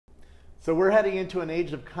So we're heading into an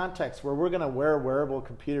age of context where we're going to wear wearable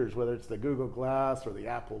computers, whether it's the Google Glass or the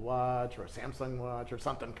Apple Watch or a Samsung Watch or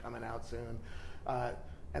something coming out soon.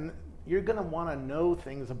 And you're going to want to know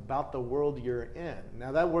things about the world you're in.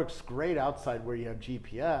 Now that works great outside where you have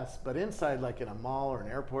GPS, but inside, like in a mall or an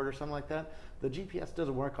airport or something like that, the GPS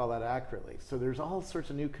doesn't work all that accurately. So there's all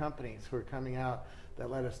sorts of new companies who are coming out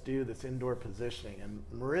that let us do this indoor positioning, and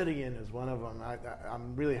Meridian is one of them.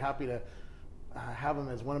 I'm really happy to have them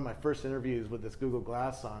as one of my first interviews with this Google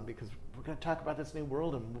Glass on, because we're going to talk about this new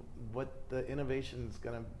world and what the innovation is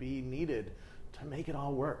going to be needed to make it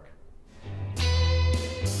all work.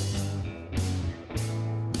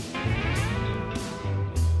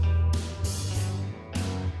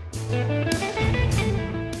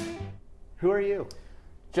 Who are you?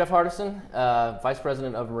 Jeff Hardison, Vice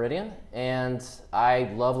President of Meridian, and I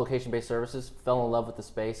love location-based services. Fell in love with the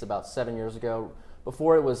space about 7 years ago,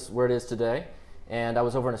 before it was where it is today. And I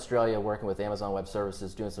was over in Australia working with Amazon Web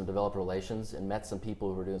Services, doing some developer relations, and met some people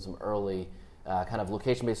who were doing some early kind of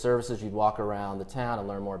location-based services. You'd walk around the town and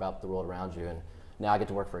learn more about the world around you, and now I get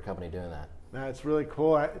to work for a company doing that. That's really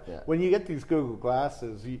cool. When you get these Google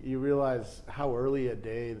Glasses, you realize how early a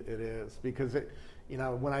day it is, because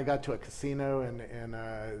when I got to a casino in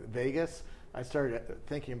Vegas, I started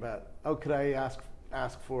thinking about, could I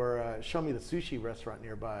ask for show me the sushi restaurant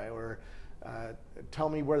nearby, or tell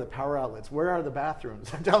me where the power outlets, where are the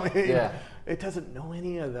bathrooms? Tell me. Yeah. It doesn't know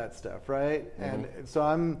any of that stuff, right? Mm-hmm. And so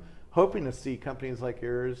I'm hoping to see companies like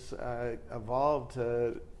yours evolve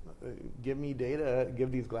to give me data,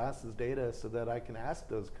 give these glasses data, so that I can ask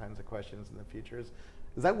those kinds of questions in the future. Is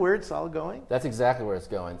that where it's all going? That's exactly where it's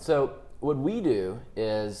going. So what we do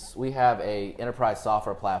is we have a enterprise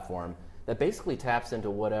software platform that basically taps into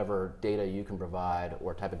whatever data you can provide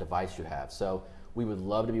or type of device you have. So we would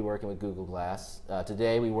love to be working with Google Glass.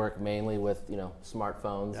 Today we work mainly with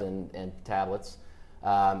smartphones and tablets,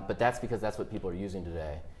 but that's because that's what people are using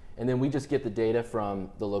today. And then we just get the data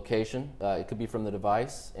from the location. It could be from the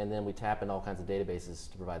device, and then we tap into all kinds of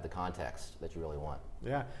databases to provide the context that you really want.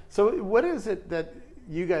 Yeah. So what is it that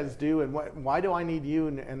you guys do, and why do I need you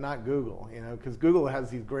and not Google? Because Google has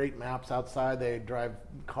these great maps outside. They drive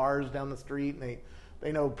cars down the street, and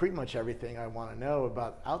they know pretty much everything I want to know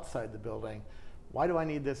about outside the building. Why do I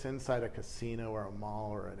need this inside a casino or a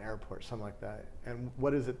mall or an airport, something like that? And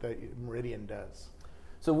what is it that Meridian does?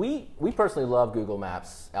 So we personally love Google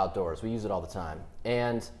Maps outdoors. We use it all the time.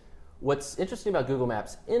 And what's interesting about Google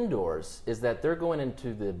Maps indoors is that they're going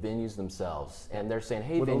into the venues themselves, and they're saying,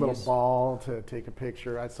 hey, with venues, a little ball to take a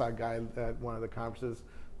picture. I saw a guy at one of the conferences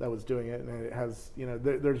that was doing it, and it has,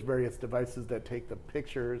 there's various devices that take the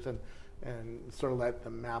pictures and sort of let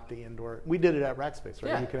them map the indoor. We did it at Rackspace,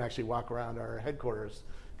 right? Yeah. You can actually walk around our headquarters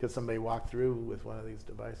because somebody walked through with one of these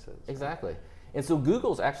devices. Exactly. And so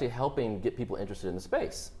Google's actually helping get people interested in the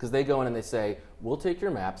space, because they go in and they say, we'll take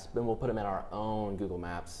your maps, then we'll put them in our own Google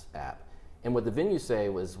Maps app. And what the venues say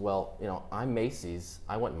was, well, I'm Macy's,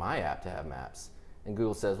 I want my app to have maps. And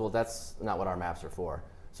Google says, well, that's not what our maps are for.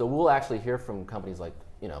 So we'll actually hear from companies like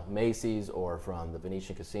Macy's or from the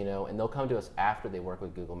Venetian Casino, and they'll come to us after they work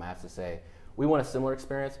with Google Maps to say, we want a similar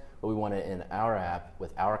experience, but we want it in our app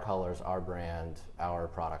with our colors, our brand, our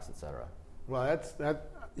products, etc. Well,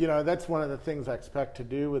 that's one of the things I expect to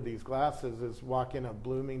do with these glasses is walk in a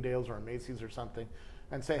Bloomingdale's or a Macy's or something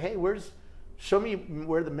and say, hey, show me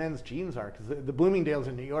where the men's jeans are, because the Bloomingdale's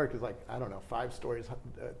in New York is 5 stories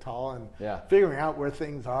tall, and figuring out where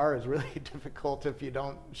things are is really difficult if you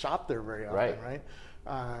don't shop there very often, right?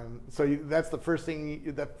 So that's the first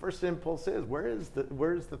thing. The first impulse is, where's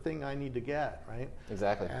the thing I need to get, right?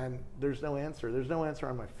 Exactly. And there's no answer. There's no answer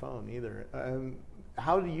on my phone either.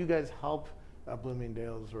 How do you guys help a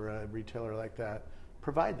Bloomingdale's or a retailer like that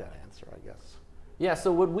provide that answer, I guess? Yeah,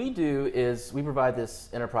 so what we do is we provide this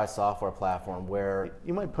enterprise software platform where...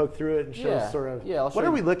 You might poke through it and show us sort of... Yeah, what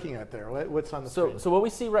are we looking at there? What's on the screen? So what we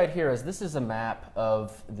see right here is this is a map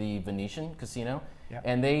of the Venetian Casino,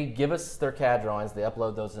 and they give us their CAD drawings, they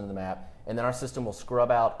upload those into the map, and then our system will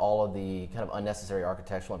scrub out all of the kind of unnecessary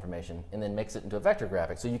architectural information and then mix it into a vector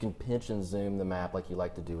graphic. So you can pinch and zoom the map like you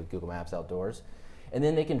like to do with Google Maps outdoors. And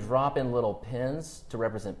then they can drop in little pins to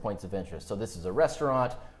represent points of interest. So this is a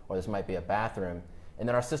restaurant, or this might be a bathroom. And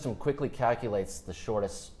then our system quickly calculates the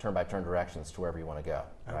shortest turn-by-turn directions to wherever you want to go.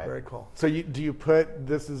 Right? Very cool. So do you put,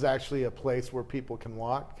 this is actually a place where people can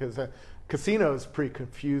walk? Because casino is pretty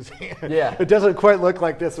confusing. Yeah. It doesn't quite look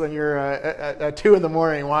like this when you're at 2 in the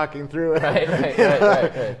morning walking through it.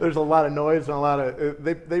 Right. There's a lot of noise and a lot of,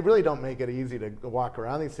 they really don't make it easy to walk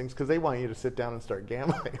around these things because they want you to sit down and start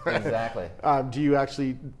gambling. Right? Exactly. Do you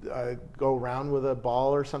actually go around with a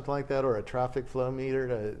ball or something like that, or a traffic flow meter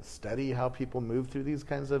to study how people move through these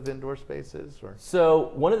kinds of indoor spaces? Or?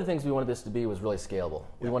 So one of the things we wanted this to be was really scalable.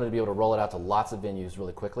 We wanted to be able to roll it out to lots of venues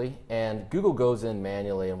really quickly, and Google goes in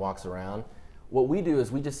manually and walks around. What we do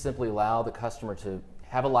is we just simply allow the customer to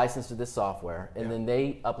have a license to this software, and then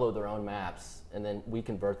they upload their own maps, and then we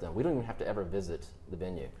convert them. We don't even have to ever visit the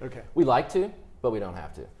venue. Okay. We like to, but we don't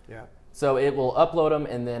have to. Yeah. So it will upload them,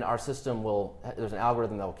 and then our system will, there's an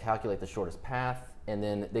algorithm that will calculate the shortest path, and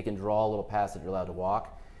then they can draw little paths that you're allowed to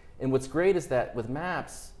walk. And what's great is that with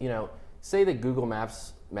maps, you know, say that Google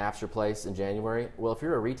maps your place in January. Well, if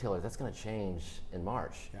you're a retailer, that's going to change in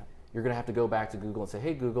March. Yeah. You're going to have to go back to Google and say,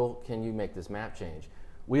 hey, Google, can you make this map change?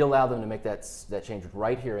 We allow them to make that change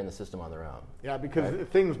right here in the system on their own. Yeah, because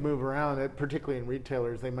things move around, particularly in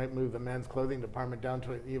retailers. They might move the men's clothing department down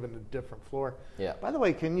to even a different floor. Yeah. By the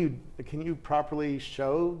way, can you properly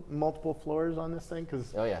show multiple floors on this thing?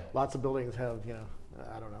 Because lots of buildings have, you know,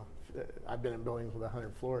 I don't know. I've been in buildings with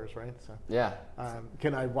 100 floors, right? So yeah.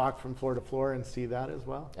 Can I walk from floor to floor and see that as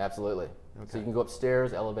well? Absolutely. Okay. So you can go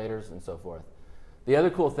upstairs, elevators, and so forth. The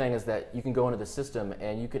other cool thing is that you can go into the system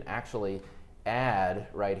and you can actually add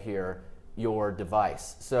right here your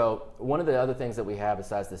device. So one of the other things that we have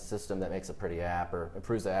besides this system that makes a pretty app or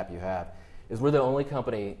improves the app you have is we're the only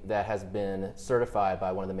company that has been certified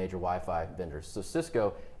by one of the major Wi-Fi vendors. So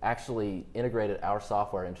Cisco actually integrated our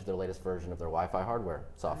software into their latest version of their Wi-Fi hardware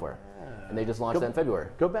software. And they just launched that in February.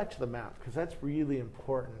 Go back to the map, because that's really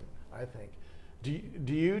important, I think.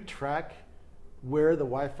 Do you track where the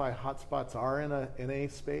Wi-Fi hotspots are in a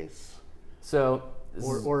space? So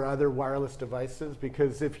or other wireless devices?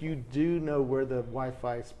 Because if you do know where the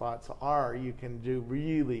Wi-Fi spots are, you can do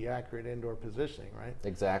really accurate indoor positioning, right?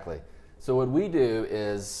 Exactly. So what we do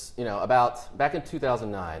is, you know, back in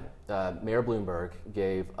 2009, Mayor Bloomberg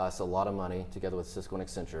gave us a lot of money together with Cisco and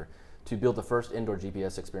Accenture to build the first indoor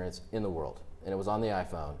GPS experience in the world. And it was on the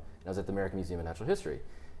iPhone, and it was at the American Museum of Natural History.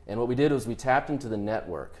 And what we did was we tapped into the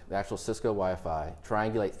network, the actual Cisco Wi-Fi,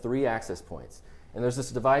 triangulate 3 access points. And there's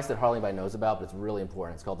this device that hardly anybody knows about, but it's really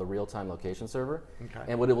important. It's called the real-time location server. Okay.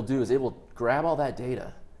 And what it will do is it will grab all that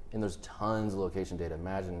data, and there's tons of location data.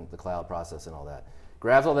 Imagine the cloud process and all that.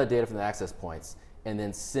 Grabs all that data from the access points, and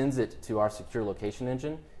then sends it to our secure location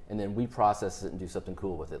engine, and then we process it and do something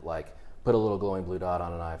cool with it, like put a little glowing blue dot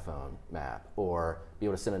on an iPhone map, or be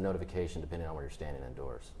able to send a notification depending on where you're standing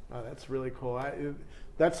indoors. Oh, that's really cool.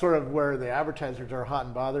 That's sort of where the advertisers are hot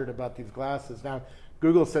and bothered about these glasses. Now,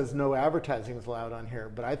 Google says no advertising is allowed on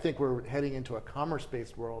here, but I think we're heading into a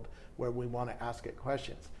commerce-based world where we want to ask it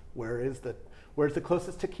questions. Where's the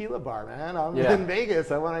closest tequila bar, man? I'm in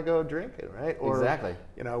Vegas. I want to go drink it, right? Or, exactly.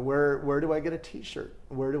 You know, where do I get a T-shirt?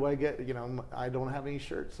 Where do I get? You know, I don't have any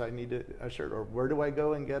shirts. I need a shirt. Or where do I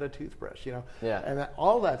go and get a toothbrush? You know. Yeah. And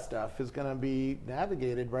all that stuff is going to be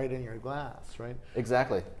navigated right in your glass, right?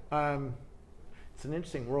 Exactly. It's an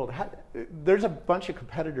interesting world. There's a bunch of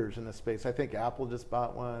competitors in this space. I think Apple just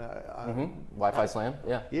bought one. Wi-Fi Slam.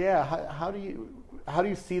 Yeah. Yeah. How do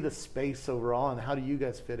you see the space overall, and how do you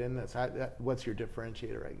guys fit in this? What's your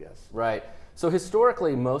differentiator, I guess? Right. So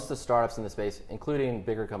historically, most of the startups in the space, including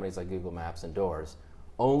bigger companies like Google Maps and Doors,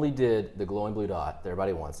 only did the glowing blue dot that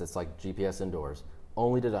everybody wants. It's like GPS indoors.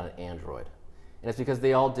 Only did on an Android. And it's because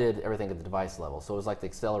they all did everything at the device level. So it was like the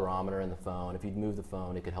accelerometer in the phone. If you'd move the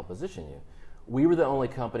phone, it could help position you. We were the only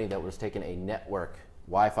company that was taking a network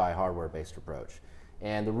Wi-Fi hardware-based approach.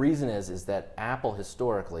 And the reason is that Apple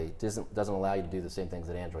historically doesn't allow you to do the same things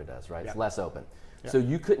that Android does, right? It's less open. So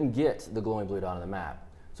you couldn't get the glowing blue dot on the map.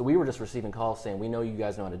 So we were just receiving calls saying, we know you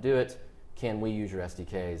guys know how to do it. Can we use your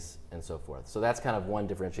SDKs and so forth? So that's kind of one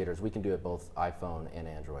differentiator, is we can do it both iPhone and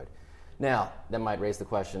Android. Now, that might raise the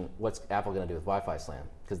question, what's Apple going to do with Wi-Fi Slam?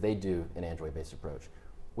 Because they do an Android-based approach.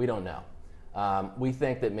 We don't know. We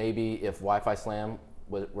think that maybe if Wi-Fi Slam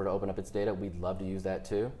were to open up its data, we'd love to use that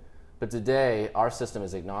too. But today, our system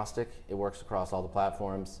is agnostic. It works across all the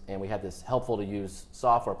platforms, and we have this helpful to use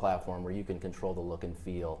software platform where you can control the look and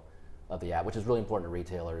feel of the app, which is really important to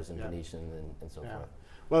retailers and Venetian and so forth.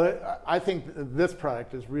 Well, I think this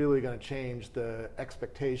product is really going to change the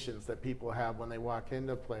expectations that people have when they walk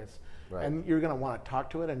into a place. Right. And you're going to want to talk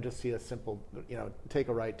to it and just see a simple, you know, take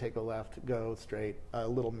a right, take a left, go straight, a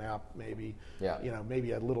little map maybe, you know,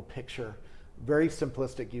 maybe a little picture. very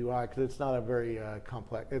simplistic UI because it's not a very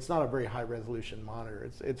complex. It's not a very high resolution monitor.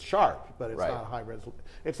 It's sharp, but it's not high resolution.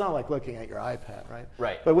 It's not like looking at your iPad, right?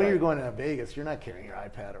 Right. But when you're going to Vegas, you're not carrying your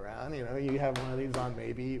iPad around. You know, you have one of these on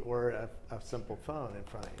maybe, or a simple phone in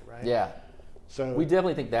front of you, right? Yeah. So we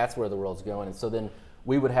definitely think that's where the world's going, and so then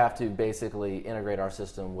we would have to basically integrate our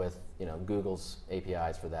system with Google's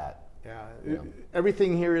APIs for that. Yeah,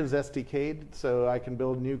 everything here is SDK'd, so I can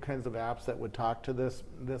build new kinds of apps that would talk to this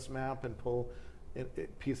map and pull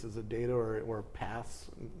pieces of data or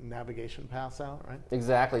navigation paths out, right?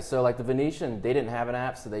 Exactly. So like the Venetian, they didn't have an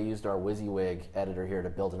app, so they used our WYSIWYG editor here to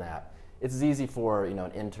build an app. It's as easy for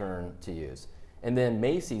an intern to use. And then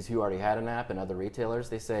Macy's, who already had an app, and other retailers,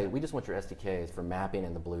 they say, we just want your SDKs for mapping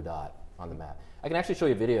and the blue dot on the map. I can actually show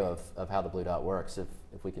you a video of how the blue dot works if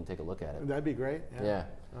we can take a look at it. That'd be great. Yeah.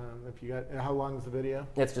 If you got, how long is the video?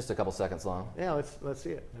 It's just a couple seconds long. Yeah, let's see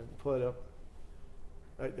it. Pull it up.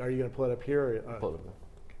 Are you going to pull it up here? Or, pull it up.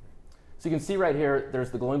 So you can see right here, there's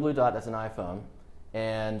the glowing blue dot. That's an iPhone,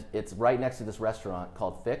 and it's right next to this restaurant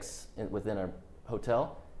called Fix within a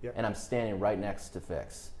hotel. Yep. And I'm standing right next to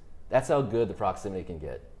Fix. That's how good the proximity can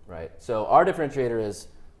get, right? So our differentiator is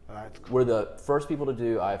we're the first people to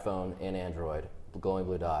do iPhone and Android, glowing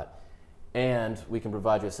blue dot, and we can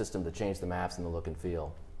provide you a system to change the maps and the look and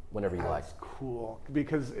feel whenever you like. That's cool,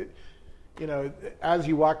 because as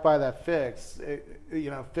you walk by that Fix,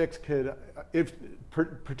 Fix could,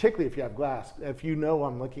 particularly if you have glass, if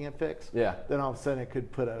I'm looking at Fix, then all of a sudden it could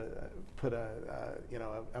put a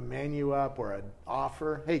menu up or an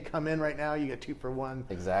offer. Hey, come in right now, you get 2 for 1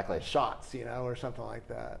 shots, or something like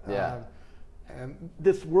that. Yeah. And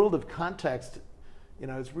this world of context,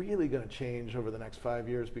 is really going to change over the next 5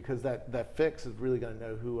 years, because that Fix is really going to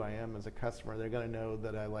know who I am as a customer. They're going to know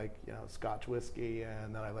that I like Scotch whiskey,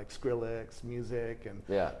 and that I like Skrillex music, and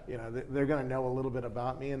they're going to know a little bit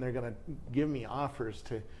about me, and they're going to give me offers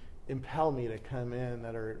to impel me to come in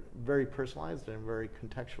that are very personalized and very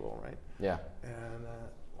contextual, right? Yeah. And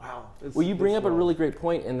wow. Well, you bring up a really great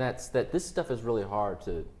point, and that's that this stuff is really hard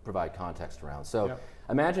to provide context around. So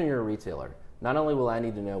imagine you're a retailer. Not only will I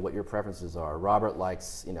need to know what your preferences are, Robert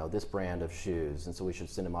likes this brand of shoes, and so we should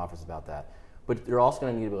send him offers about that. But you're also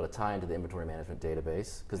going to need to be able to tie into the inventory management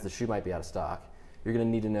database, because the shoe might be out of stock. You're going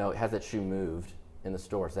to need to know, has that shoe moved in the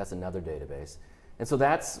store? So that's another database. And so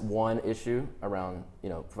that's one issue around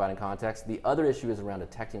providing context. The other issue is around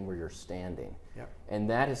detecting where you're standing. Yep. And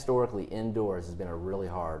that historically indoors has been a really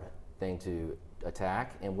hard thing to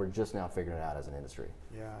attack, and we're just now figuring it out as an industry.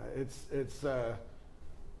 Yeah,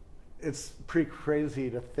 it's pretty crazy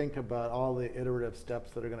to think about all the iterative steps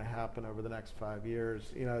that are going to happen over the next 5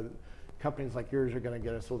 years. Companies like yours are going to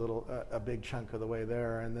get us a big chunk of the way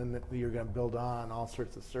there, and then you're going to build on all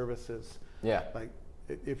sorts of services. Yeah. Like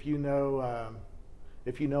if you know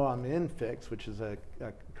I'm in Fix, which is a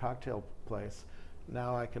cocktail place,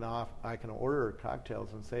 now I can order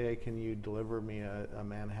cocktails and say, hey, can you deliver me a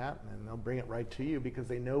Manhattan? And they'll bring it right to you because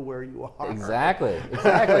they know where you are. Exactly.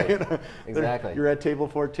 Exactly. You're at table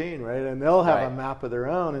 14, right? And they'll have a map of their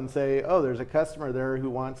own and say, oh, there's a customer there who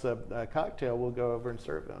wants a cocktail. We'll go over and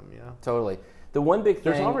serve them. Totally. The one big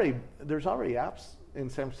thing. There's already apps in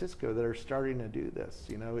San Francisco that are starting to do this,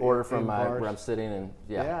 Order from where I'm sitting, and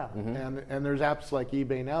and there's apps like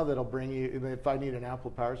eBay now that'll bring you, if I need an Apple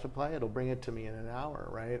power supply, it'll bring it to me in an hour,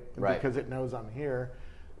 right? Because it knows I'm here.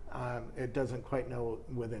 It doesn't quite know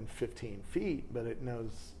within 15 feet, but it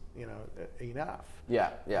knows enough.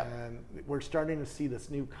 Yeah. And we're starting to see this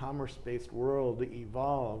new commerce-based world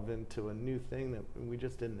evolve into a new thing that we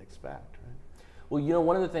just didn't expect, right? Well,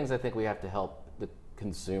 one of the things I think we have to help the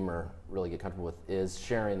consumer really get comfortable with is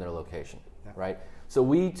sharing their location, right? So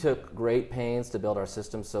we took great pains to build our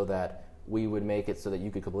system so that we would make it so that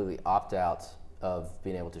you could completely opt out of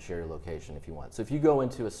being able to share your location if you want. So if you go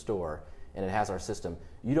into a store and it has our system,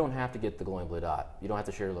 you don't have to get the glowing blue dot. You don't have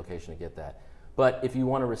to share your location to get that. But if you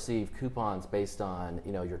want to receive coupons based on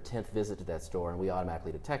your 10th visit to that store and we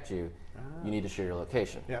automatically detect you, you need to share your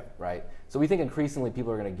location, right? So we think increasingly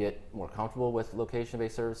people are going to get more comfortable with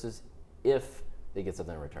location-based services if they get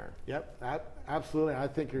something in return. Yep, absolutely. I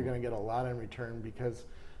think you're going to get a lot in return, because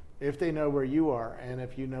if they know where you are and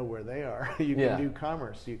if you know where they are, you can do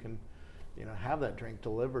commerce. You can, have that drink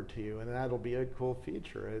delivered to you, and that'll be a cool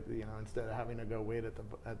feature. Instead of having to go wait at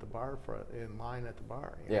the bar in line at the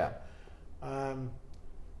bar.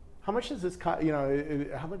 How much does this cost?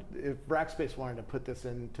 How much, if Rackspace wanted to put this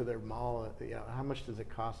into their mall? How much does it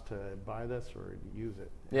cost to buy this or use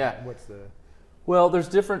it? Yeah. What's the Well, there's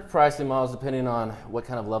different pricing models depending on what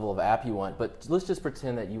kind of level of app you want, but let's just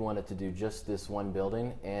pretend that you wanted to do just this one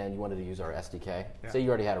building and you wanted to use our SDK. Say you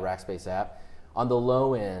already had a Rackspace app. On the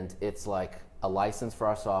low end, it's like a license for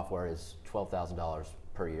our software is $12,000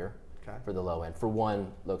 per year for the low end, for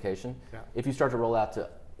one location. Yeah. If you start to roll out to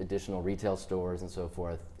additional retail stores and so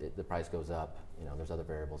forth, the price goes up. You know, there's other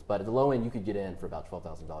variables. But at the low end, you could get in for about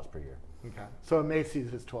 $12,000 per year. Okay. So at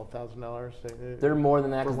Macy's is $12,000. They're more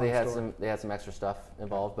than that because they had some extra stuff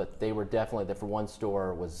involved, but they were definitely, that for one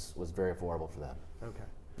store was very affordable for them. Okay.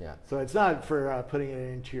 Yeah. So it's not for putting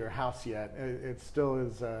it into your house yet. It still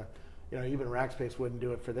is. You know, even Rackspace wouldn't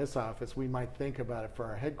do it for this office. We might think about it for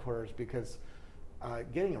our headquarters because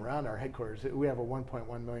getting around our headquarters, we have a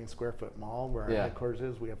 1.1 million square foot mall where our headquarters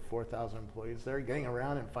is. We have 4,000 employees there. Getting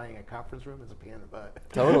around and finding a conference room is a pain in the butt.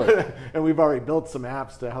 Totally. And we've already built some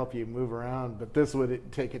apps to help you move around, but this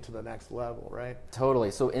would take it to the next level, right?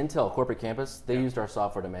 Totally. So Intel Corporate Campus, they used our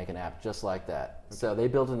software to make an app just like that. Okay. So they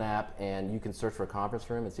built an app, and you can search for a conference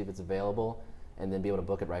room and see if it's available, and then be able to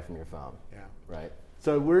book it right from your phone. Yeah. Right.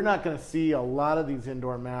 So we're not going to see a lot of these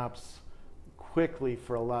indoor maps quickly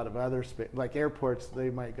for a lot of other space, like airports. They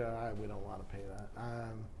might go, we don't want to pay that.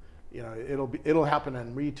 You know, it'll happen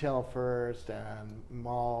in retail first and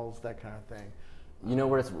malls, that kind of thing. You know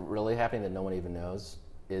where it's really happening that no one even knows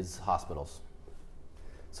is hospitals.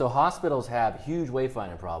 So hospitals have huge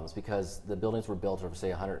wayfinding problems because the buildings were built over, say,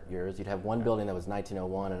 100 years. You'd have one building that was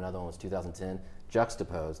 1901 and another one was 2010,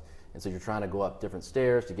 juxtaposed. And so you're trying to go up different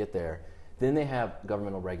stairs to get there. Then they have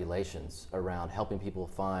governmental regulations around helping people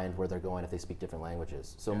find where they're going if they speak different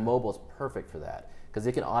languages. So mobile is perfect for that because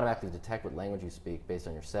it can automatically detect what language you speak based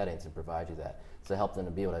on your settings and provide you that to help them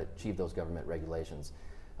to be able to achieve those government regulations.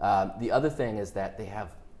 The other thing is that they have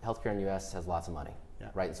healthcare in the U.S. has lots of money,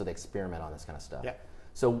 right? And so they experiment on this kind of stuff. Yeah.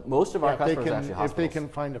 So most of our customers are actually hospitals. If they can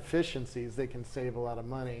find efficiencies, they can save a lot of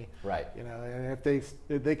money. Right. You know, and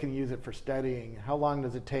if they can use it for studying, how long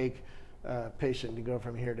does it take a patient to go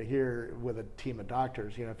from here to here with a team of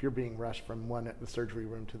doctors? You know, if you're being rushed from one at the surgery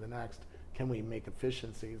room to the next, can we make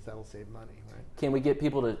efficiencies that'll save money, right? Can we get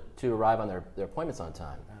people to arrive on their appointments on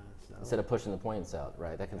time instead of pushing the appointments out,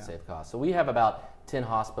 right? That can save costs. So we have about 10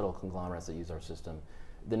 hospital conglomerates that use our system.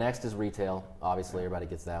 The next is retail. Obviously, everybody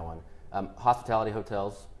gets that one. Hospitality,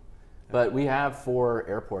 hotels. But we have 4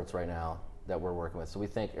 airports right now that we're working with. So we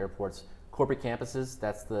think airports, corporate campuses,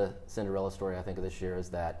 that's the Cinderella story, I think, of this year, is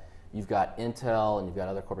that you've got Intel and you've got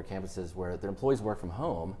other corporate campuses where their employees work from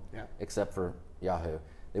home, except for Yahoo.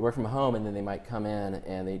 They work from home and then they might come in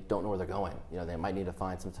and they don't know where they're going. You know, they might need to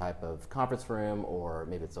find some type of conference room, or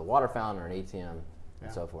maybe it's a water fountain or an ATM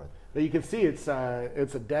and so forth. But you can see it's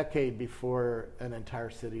a decade before an entire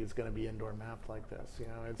city is going to be indoor mapped like this. You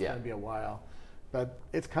know, it's going to be a while. But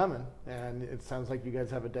it's coming, and it sounds like you guys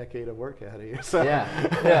have a decade of work ahead of you. So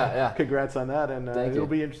congrats on that, and it'll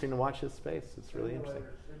be interesting to watch this space. It's really interesting.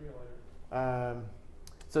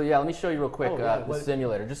 So let me show you real quick the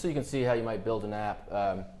simulator, just so you can see how you might build an app.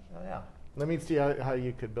 Let me see how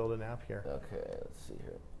you could build an app here. Okay, let's see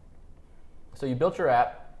here. So you built your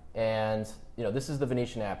app, and this is the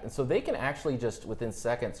Venetian app, and so they can actually just within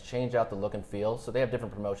seconds change out the look and feel. So they have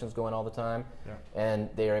different promotions going all the time, and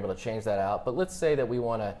they are able to change that out. But let's say that we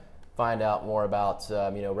want to find out more about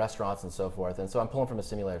restaurants and so forth, and so I'm pulling from a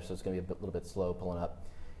simulator, so it's going to be a little bit slow pulling up.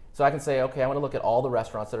 So I can say, okay, I want to look at all the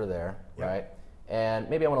restaurants that are there, right? And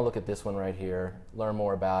maybe I want to look at this one right here, learn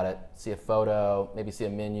more about it, see a photo, maybe see a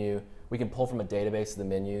menu. We can pull from a database of the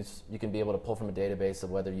menus. You can be able to pull from a database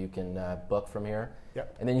of whether you can book from here.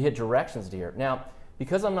 And then you hit directions to here. Now,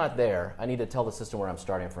 because I'm not there, I need to tell the system where I'm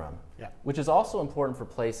starting from, which is also important for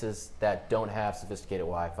places that don't have sophisticated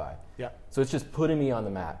Wi-Fi. So it's just putting me on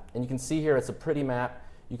the map. And you can see here, it's a pretty map.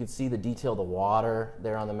 You can see the detail of the water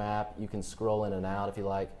there on the map. You can scroll in and out if you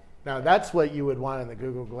like. Now that's what you would want in the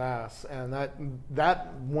Google Glass, and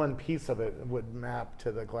that one piece of it would map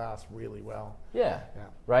to the Glass really well.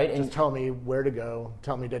 Right. Just tell me where to go.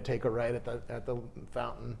 Tell me to take a right at the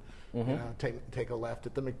fountain. Take a left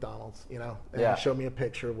at the McDonald's. And show me a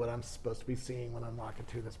picture of what I'm supposed to be seeing when I'm walking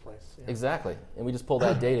through this place. Exactly, and we just pull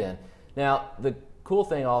that data in. Now the cool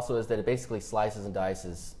thing also is that it basically slices and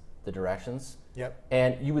dices the directions.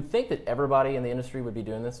 And you would think that everybody in the industry would be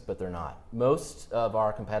doing this, but they're not. Most of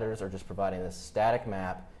our competitors are just providing this static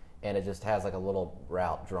map, and it just has like a little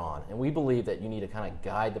route drawn. And we believe that you need to kind of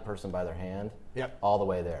guide the person by their hand all the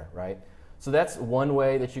way there, right? So that's one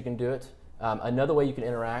way that you can do it. Another way you can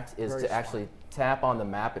interact is to actually tap on the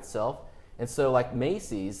map itself. And so like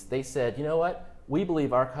Macy's, they said, you know what? We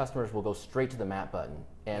believe our customers will go straight to the map button,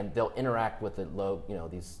 and they'll interact with the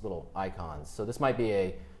these little icons. So this might be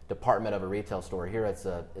a department of a retail store. Here it's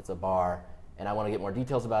a bar, and I want to get more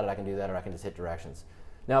details about it. I can do that, or I can just hit directions.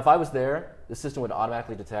 Now if I was there, the system would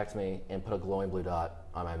automatically detect me and put a glowing blue dot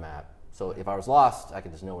on my map. So if I was lost, I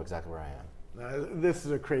could just know exactly where I am. This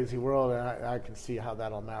is a crazy world, and I can see how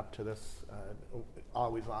that'll map to this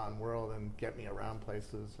always-on world and get me around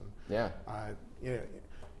places. And yeah.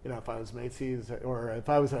 You know, if I was Macy's or if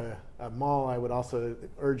I was a mall, I would also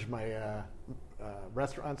urge my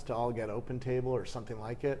restaurants to all get OpenTable or something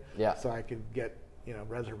like it. Yeah. So I could get, you know,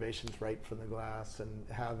 reservations right from the glass and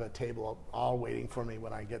have a table all waiting for me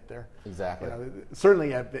when I get there. Exactly. You know,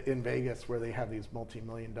 certainly in Vegas, where they have these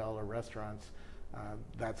multi-million-dollar restaurants,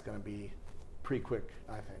 that's going to be pretty quick,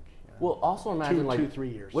 I think. You know. Well, also imagine like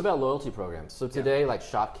 2-3 years. What about loyalty programs? So today, like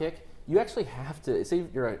ShopKick, you actually have to say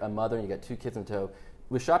you're a mother and you got 2 kids in tow.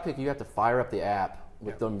 With ShopKick, you have to fire up the app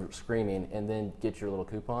with them screaming and then get your little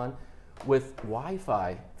coupon. With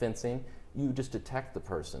Wi-Fi fencing, you just detect the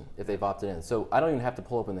person if they've opted in. So I don't even have to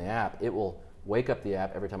pull open the app. It will wake up the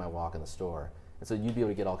app every time I walk in the store. And so you'd be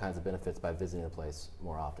able to get all kinds of benefits by visiting the place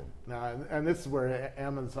more often. Now, and this is where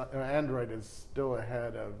Android is still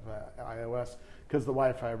ahead of iOS, because the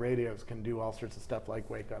Wi-Fi radios can do all sorts of stuff like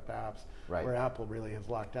wake up apps, right, where Apple really has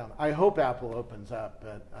locked down. I hope Apple opens up,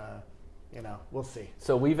 but you know, we'll see.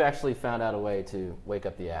 So we've actually found out a way to wake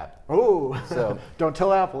up the app. Oh, so don't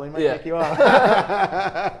tell Apple; they might take you off.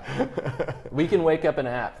 We can wake up an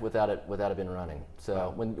app without it being running.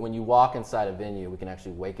 So when you walk inside a venue, we can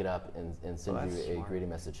actually wake it up and send you a greeting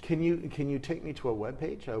message. Can you take me to a web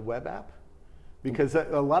page, a web app? Because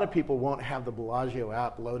a lot of people won't have the Bellagio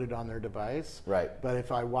app loaded on their device. Right. But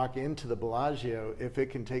if I walk into the Bellagio, if it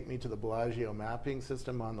can take me to the Bellagio mapping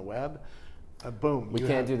system on the web, boom. We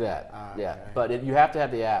can't do that. Yeah, okay. but you have to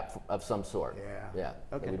have the app of some sort. Yeah.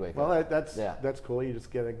 Okay. Well, that's cool. You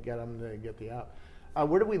just get them to get the app.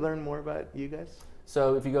 Where do we learn more about you guys?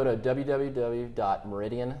 So if you go to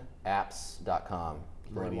www.meridianapps.com,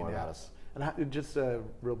 learn more about us. And just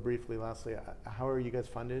real briefly, lastly, how are you guys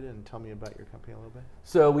funded? And tell me about your company a little bit.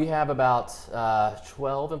 So we have about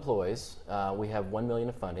 12 employees. We have $1 million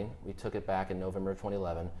of funding. We took it back in November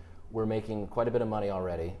 2011. We're making quite a bit of money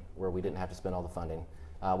already, where we didn't have to spend all the funding.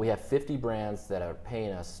 We have 50 brands that are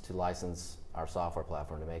paying us to license our software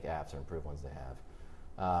platform to make apps or improve ones they have.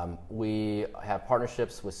 We have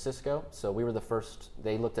partnerships with Cisco. So we were the first.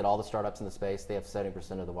 They looked at all the startups in the space. They have 70%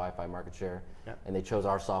 of the Wi-Fi market share, and they chose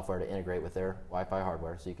our software to integrate with their Wi-Fi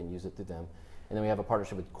hardware, so you can use it through them. And then we have a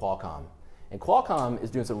partnership with Qualcomm. And Qualcomm is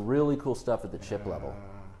doing some really cool stuff at the chip level.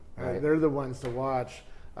 Right? They're the ones to watch.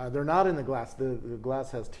 They're not in the glass. The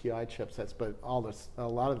glass has TI chipsets, but a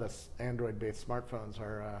lot of the Android-based smartphones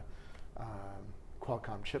are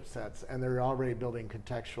Qualcomm chipsets, and they're already building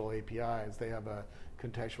contextual APIs. They have a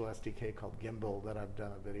contextual SDK called Gimbal that I've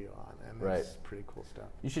done a video on, and it's pretty cool stuff.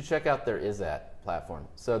 You should check out their ISAT platform.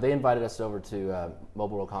 So they invited us over to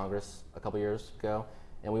Mobile World Congress a couple years ago,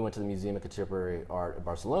 and we went to the Museum of Contemporary Art in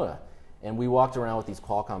Barcelona, and we walked around with these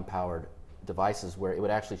Qualcomm-powered devices where it would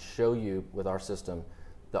actually show you with our system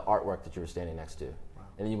the artwork that you were standing next to. Wow.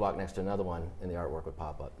 And then you walk next to another one and the artwork would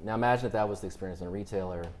pop up. Now imagine if that was the experience in a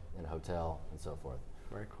retailer, in a hotel, and so forth.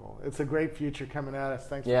 Very cool. It's a great future coming at us.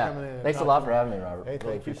 Thanks for coming in. Thanks a lot for having me, Robert. Hey,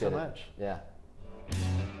 thank you so much. Yeah.